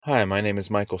Hi, my name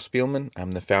is Michael Spielman.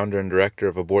 I'm the founder and director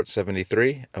of Abort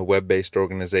 73, a web-based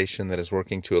organization that is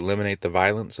working to eliminate the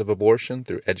violence of abortion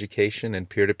through education and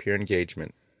peer-to-peer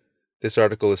engagement. This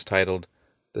article is titled,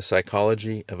 The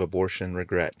Psychology of Abortion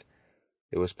Regret.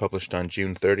 It was published on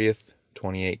June 30th,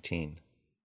 2018.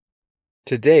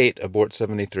 To date, Abort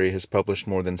 73 has published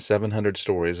more than 700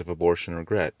 stories of abortion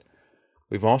regret.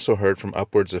 We've also heard from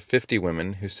upwards of 50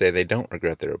 women who say they don't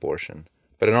regret their abortion.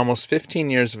 But in almost 15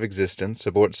 years of existence,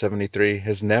 Abort 73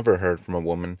 has never heard from a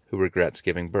woman who regrets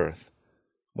giving birth.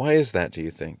 Why is that, do you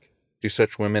think? Do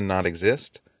such women not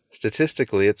exist?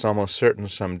 Statistically, it's almost certain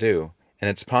some do, and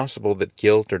it's possible that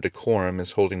guilt or decorum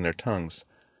is holding their tongues.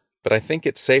 But I think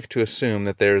it's safe to assume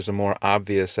that there is a more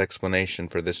obvious explanation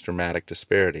for this dramatic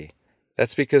disparity.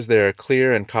 That's because there are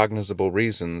clear and cognizable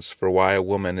reasons for why a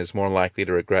woman is more likely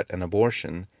to regret an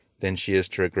abortion than she is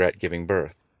to regret giving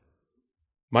birth.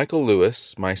 Michael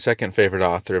Lewis, my second favorite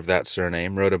author of that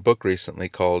surname, wrote a book recently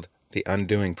called The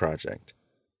Undoing Project.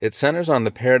 It centers on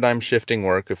the paradigm-shifting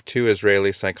work of two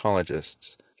Israeli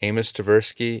psychologists, Amos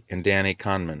Tversky and Danny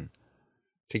Kahneman.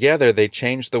 Together, they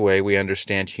changed the way we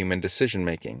understand human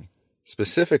decision-making.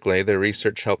 Specifically, their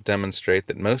research helped demonstrate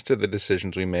that most of the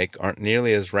decisions we make aren't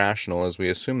nearly as rational as we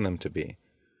assume them to be.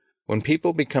 When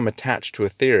people become attached to a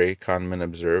theory, Kahneman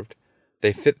observed,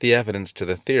 they fit the evidence to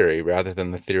the theory rather than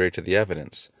the theory to the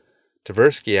evidence.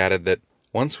 Tversky added that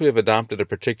once we have adopted a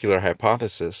particular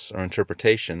hypothesis or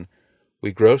interpretation,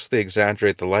 we grossly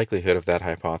exaggerate the likelihood of that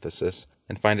hypothesis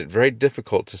and find it very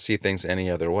difficult to see things any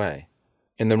other way.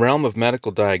 In the realm of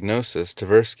medical diagnosis,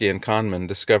 Tversky and Kahneman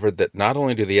discovered that not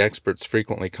only do the experts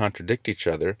frequently contradict each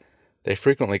other, they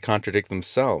frequently contradict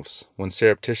themselves when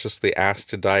surreptitiously asked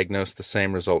to diagnose the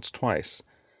same results twice.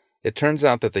 It turns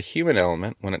out that the human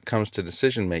element, when it comes to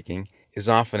decision-making, is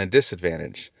often a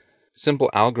disadvantage.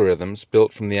 Simple algorithms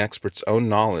built from the expert's own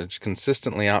knowledge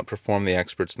consistently outperform the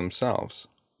experts themselves.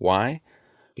 Why?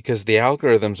 Because the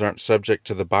algorithms aren't subject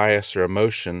to the bias or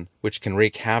emotion which can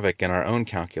wreak havoc in our own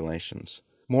calculations.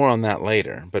 More on that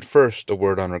later, but first a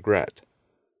word on regret.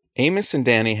 Amos and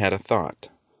Danny had a thought.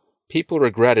 People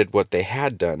regretted what they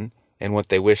had done and what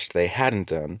they wished they hadn't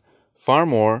done, far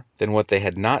more than what they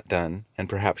had not done and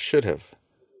perhaps should have.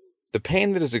 The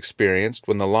pain that is experienced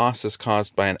when the loss is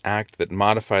caused by an act that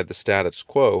modified the status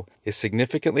quo is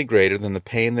significantly greater than the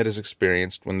pain that is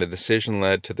experienced when the decision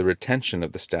led to the retention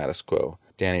of the status quo,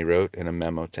 Danny wrote in a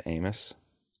memo to Amos.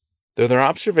 Though their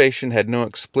observation had no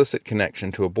explicit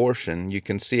connection to abortion, you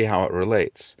can see how it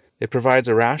relates. It provides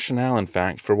a rationale, in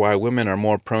fact, for why women are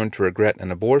more prone to regret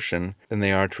an abortion than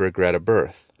they are to regret a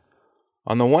birth.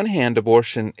 On the one hand,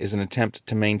 abortion is an attempt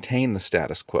to maintain the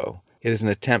status quo. It is an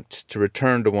attempt to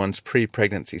return to one's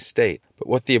pre-pregnancy state. But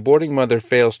what the aborting mother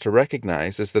fails to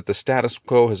recognize is that the status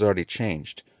quo has already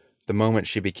changed, the moment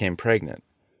she became pregnant.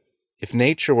 If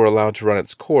nature were allowed to run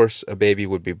its course, a baby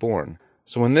would be born.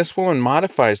 So when this woman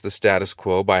modifies the status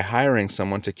quo by hiring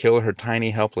someone to kill her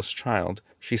tiny helpless child,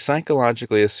 she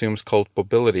psychologically assumes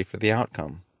culpability for the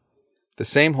outcome. The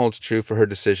same holds true for her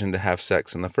decision to have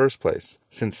sex in the first place,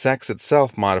 since sex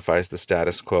itself modifies the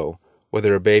status quo,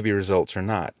 whether a baby results or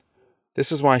not.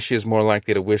 This is why she is more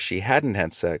likely to wish she hadn't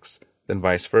had sex than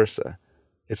vice versa.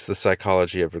 It's the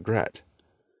psychology of regret.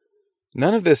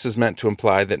 None of this is meant to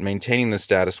imply that maintaining the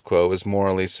status quo is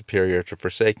morally superior to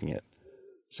forsaking it.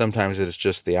 Sometimes it is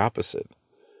just the opposite.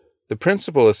 The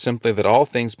principle is simply that all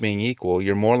things being equal,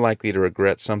 you're more likely to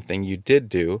regret something you did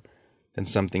do than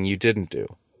something you didn't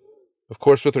do. Of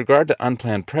course, with regard to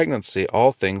unplanned pregnancy,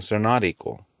 all things are not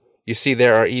equal. You see,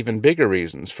 there are even bigger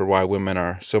reasons for why women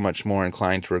are so much more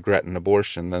inclined to regret an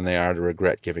abortion than they are to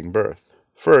regret giving birth.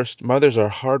 First, mothers are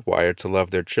hardwired to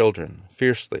love their children,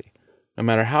 fiercely. No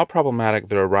matter how problematic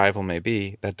their arrival may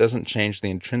be, that doesn't change the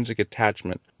intrinsic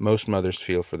attachment most mothers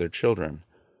feel for their children.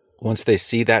 Once they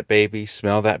see that baby,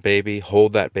 smell that baby,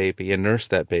 hold that baby, and nurse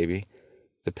that baby,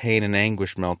 the pain and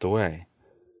anguish melt away.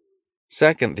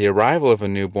 Second, the arrival of a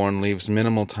newborn leaves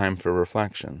minimal time for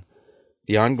reflection.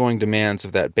 The ongoing demands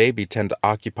of that baby tend to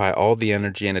occupy all the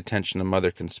energy and attention a mother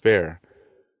can spare.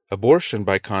 Abortion,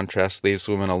 by contrast, leaves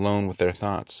women alone with their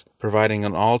thoughts, providing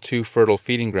an all too fertile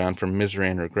feeding ground for misery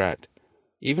and regret.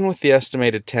 Even with the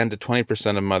estimated 10 to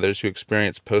 20% of mothers who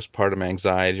experience postpartum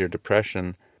anxiety or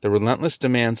depression, the relentless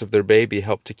demands of their baby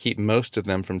help to keep most of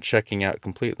them from checking out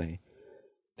completely.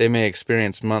 They may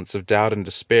experience months of doubt and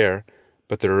despair,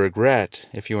 but the regret,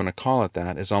 if you want to call it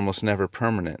that, is almost never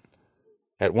permanent.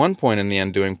 At one point in the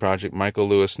Undoing Project, Michael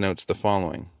Lewis notes the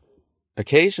following.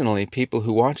 Occasionally, people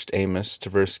who watched Amos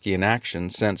Tversky in action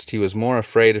sensed he was more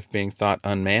afraid of being thought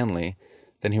unmanly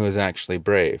than he was actually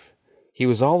brave. He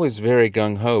was always very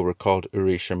gung-ho, recalled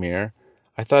Uri Shamir.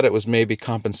 I thought it was maybe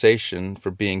compensation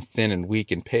for being thin and weak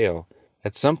and pale.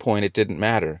 At some point it didn't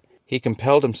matter. He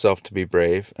compelled himself to be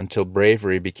brave until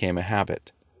bravery became a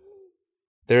habit.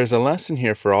 There is a lesson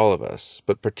here for all of us,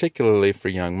 but particularly for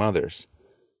young mothers.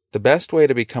 The best way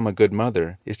to become a good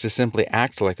mother is to simply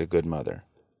act like a good mother.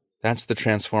 That's the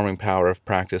transforming power of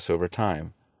practice over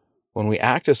time. When we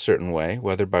act a certain way,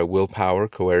 whether by willpower,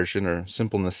 coercion, or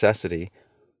simple necessity,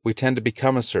 we tend to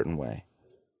become a certain way.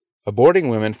 Aborting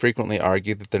women frequently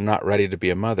argue that they're not ready to be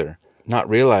a mother, not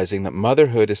realizing that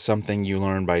motherhood is something you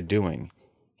learn by doing,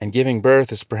 and giving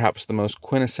birth is perhaps the most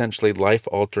quintessentially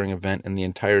life-altering event in the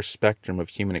entire spectrum of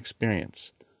human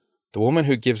experience. The woman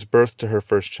who gives birth to her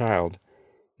first child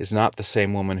is not the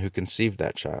same woman who conceived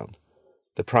that child.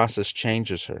 The process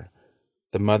changes her.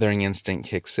 The mothering instinct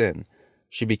kicks in.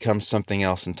 She becomes something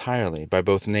else entirely, by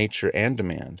both nature and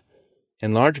demand.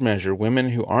 In large measure,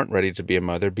 women who aren't ready to be a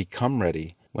mother become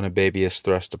ready when a baby is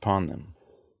thrust upon them.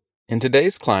 In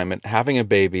today's climate, having a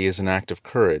baby is an act of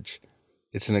courage.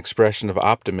 It's an expression of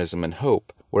optimism and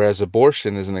hope, whereas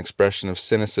abortion is an expression of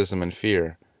cynicism and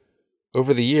fear.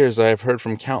 Over the years, I have heard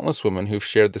from countless women who've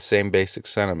shared the same basic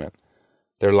sentiment.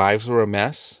 Their lives were a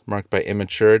mess, marked by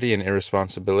immaturity and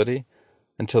irresponsibility,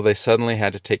 until they suddenly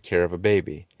had to take care of a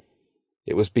baby.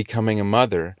 It was becoming a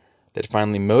mother that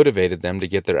finally motivated them to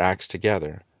get their acts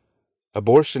together.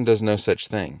 Abortion does no such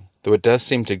thing, though it does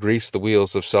seem to grease the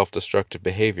wheels of self-destructive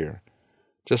behavior.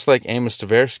 Just like Amos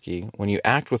Tversky, when you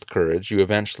act with courage, you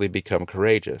eventually become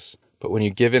courageous. But when you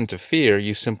give in to fear,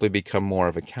 you simply become more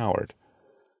of a coward.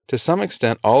 To some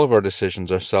extent, all of our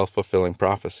decisions are self-fulfilling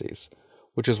prophecies,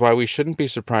 which is why we shouldn't be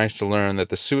surprised to learn that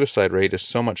the suicide rate is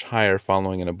so much higher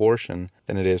following an abortion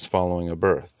than it is following a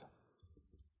birth.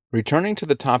 Returning to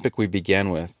the topic we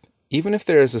began with, even if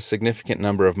there is a significant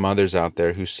number of mothers out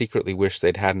there who secretly wish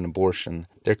they'd had an abortion,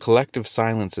 their collective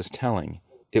silence is telling.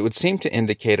 It would seem to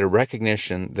indicate a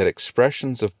recognition that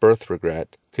expressions of birth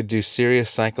regret could do serious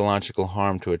psychological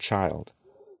harm to a child.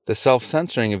 The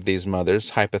self-censoring of these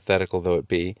mothers, hypothetical though it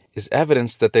be, is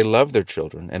evidence that they love their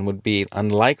children and would be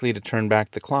unlikely to turn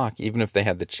back the clock even if they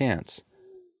had the chance.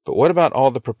 But what about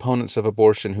all the proponents of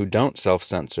abortion who don't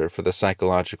self-censor for the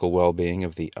psychological well-being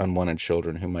of the unwanted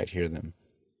children who might hear them?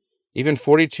 Even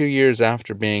 42 years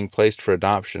after being placed for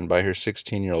adoption by her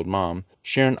 16-year-old mom,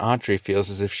 Sharon Autry feels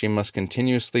as if she must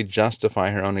continuously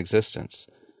justify her own existence.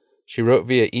 She wrote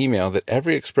via email that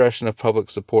every expression of public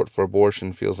support for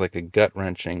abortion feels like a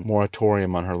gut-wrenching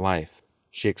moratorium on her life.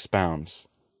 She expounds,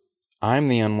 "I'm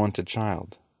the unwanted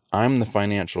child. I'm the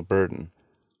financial burden.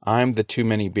 I'm the too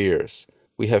many beers.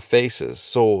 We have faces,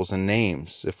 souls, and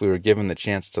names if we were given the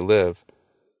chance to live.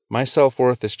 My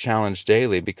self-worth is challenged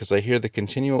daily because I hear the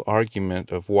continual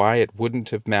argument of why it wouldn't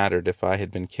have mattered if I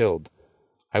had been killed.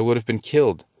 I would have been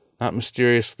killed, not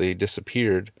mysteriously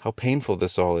disappeared. How painful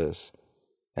this all is."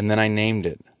 And then I named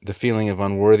it, the feeling of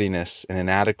unworthiness and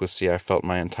inadequacy I felt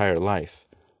my entire life.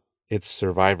 It's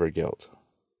survivor guilt.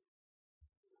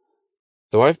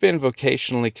 Though I've been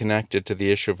vocationally connected to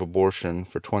the issue of abortion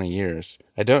for 20 years,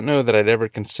 I don't know that I'd ever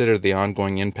considered the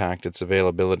ongoing impact its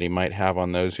availability might have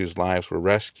on those whose lives were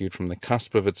rescued from the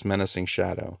cusp of its menacing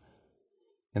shadow.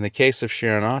 In the case of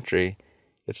Sharon Autry,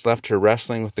 it's left her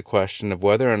wrestling with the question of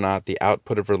whether or not the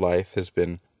output of her life has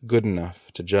been good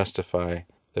enough to justify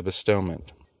the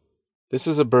bestowment. This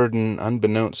is a burden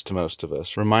unbeknownst to most of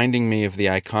us, reminding me of the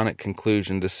iconic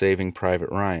conclusion to Saving Private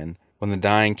Ryan, when the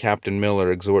dying Captain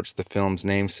Miller exhorts the film's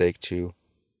namesake to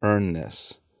earn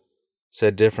this.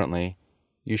 Said differently,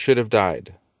 you should have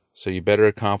died, so you better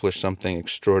accomplish something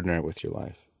extraordinary with your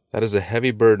life. That is a heavy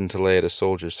burden to lay at a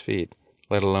soldier's feet,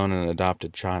 let alone an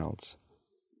adopted child's.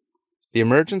 The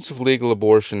emergence of legal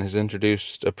abortion has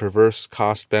introduced a perverse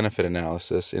cost-benefit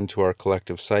analysis into our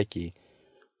collective psyche,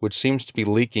 which seems to be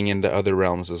leaking into other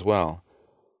realms as well.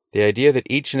 The idea that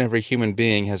each and every human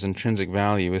being has intrinsic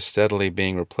value is steadily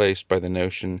being replaced by the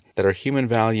notion that our human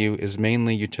value is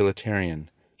mainly utilitarian.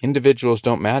 Individuals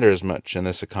don't matter as much in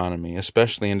this economy,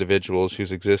 especially individuals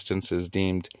whose existence is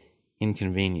deemed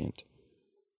inconvenient.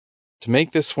 To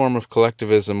make this form of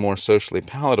collectivism more socially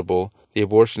palatable, the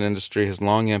abortion industry has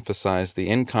long emphasized the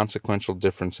inconsequential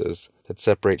differences that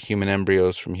separate human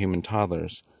embryos from human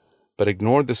toddlers, but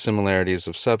ignored the similarities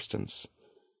of substance.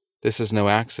 This is no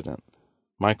accident.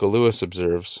 Michael Lewis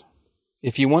observes,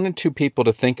 "If you wanted two people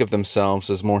to think of themselves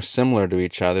as more similar to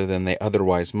each other than they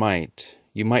otherwise might,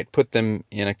 you might put them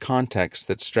in a context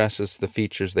that stresses the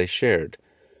features they shared.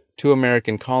 Two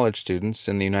American college students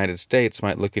in the United States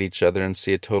might look at each other and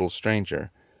see a total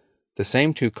stranger. The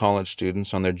same two college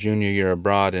students on their junior year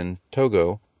abroad in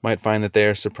Togo might find that they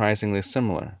are surprisingly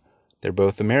similar. They're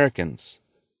both Americans.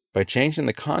 By changing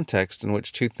the context in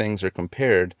which two things are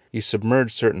compared, you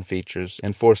submerge certain features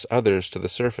and force others to the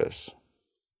surface.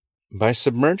 By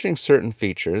submerging certain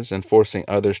features and forcing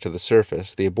others to the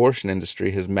surface, the abortion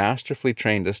industry has masterfully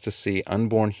trained us to see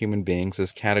unborn human beings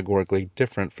as categorically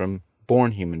different from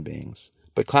born human beings.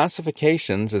 But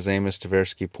classifications, as Amos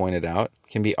Tversky pointed out,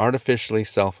 can be artificially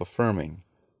self-affirming.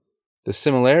 The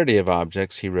similarity of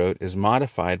objects, he wrote, is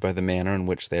modified by the manner in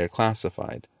which they are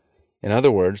classified. In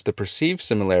other words, the perceived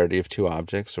similarity of two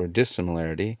objects, or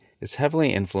dissimilarity, is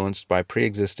heavily influenced by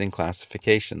pre-existing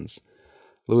classifications.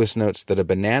 Lewis notes that a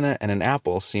banana and an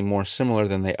apple seem more similar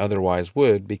than they otherwise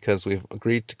would because we've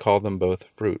agreed to call them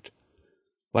both fruit.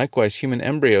 Likewise, human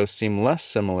embryos seem less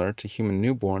similar to human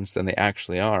newborns than they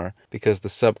actually are because the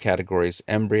subcategories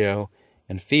embryo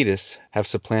and fetus have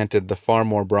supplanted the far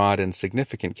more broad and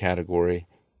significant category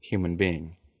human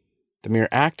being. The mere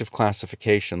act of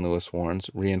classification, Lewis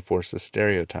warns, reinforces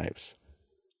stereotypes.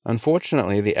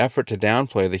 Unfortunately, the effort to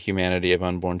downplay the humanity of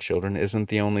unborn children isn't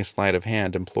the only sleight of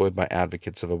hand employed by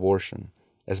advocates of abortion.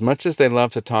 As much as they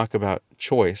love to talk about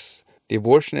choice, the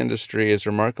abortion industry is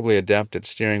remarkably adept at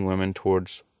steering women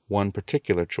towards one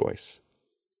particular choice.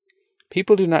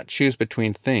 People do not choose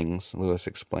between things, Lewis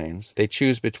explains. They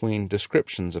choose between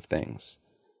descriptions of things.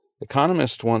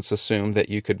 Economists once assumed that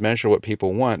you could measure what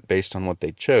people want based on what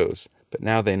they chose, but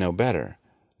now they know better.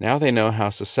 Now they know how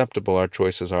susceptible our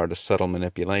choices are to subtle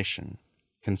manipulation.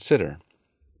 Consider.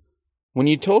 When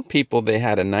you told people they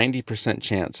had a 90%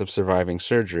 chance of surviving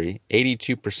surgery,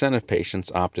 82% of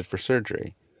patients opted for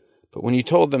surgery. But when you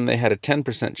told them they had a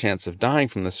 10% chance of dying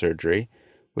from the surgery,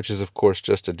 which is of course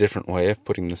just a different way of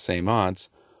putting the same odds,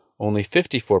 only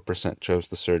 54% chose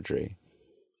the surgery.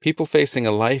 People facing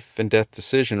a life and death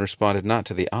decision responded not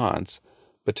to the odds,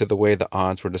 but to the way the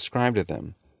odds were described to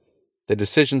them. The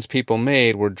decisions people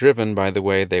made were driven by the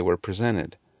way they were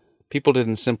presented. People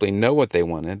didn't simply know what they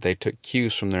wanted, they took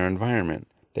cues from their environment.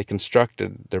 They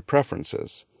constructed their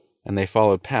preferences, and they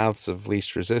followed paths of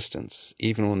least resistance,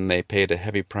 even when they paid a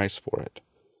heavy price for it.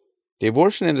 The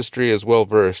abortion industry is well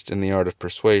versed in the art of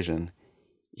persuasion.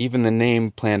 Even the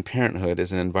name Planned Parenthood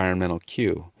is an environmental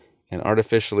cue, an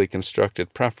artificially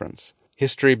constructed preference.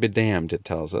 History be damned, it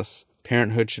tells us.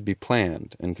 Parenthood should be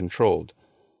planned and controlled.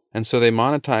 And so they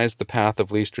monetized the path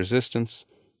of least resistance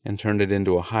and turned it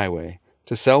into a highway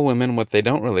to sell women what they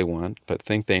don't really want but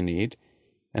think they need,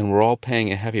 and we're all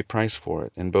paying a heavy price for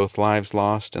it, in both lives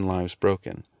lost and lives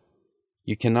broken.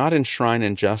 You cannot enshrine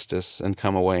injustice and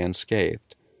come away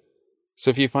unscathed. So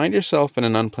if you find yourself in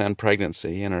an unplanned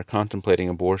pregnancy and are contemplating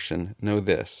abortion, know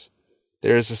this.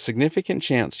 There is a significant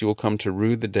chance you will come to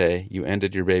rue the day you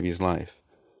ended your baby's life,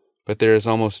 but there is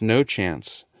almost no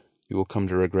chance you will come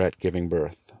to regret giving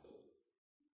birth.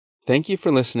 Thank you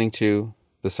for listening to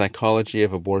The Psychology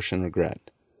of Abortion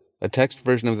Regret. A text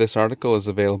version of this article is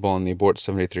available on the Abort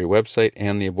 73 website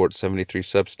and the Abort 73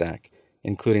 Substack,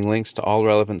 including links to all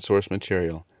relevant source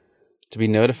material. To be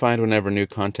notified whenever new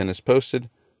content is posted,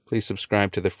 please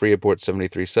subscribe to the free Abort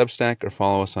 73 Substack or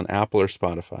follow us on Apple or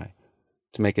Spotify.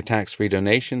 To make a tax-free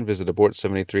donation, visit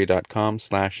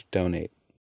abort73.com/donate.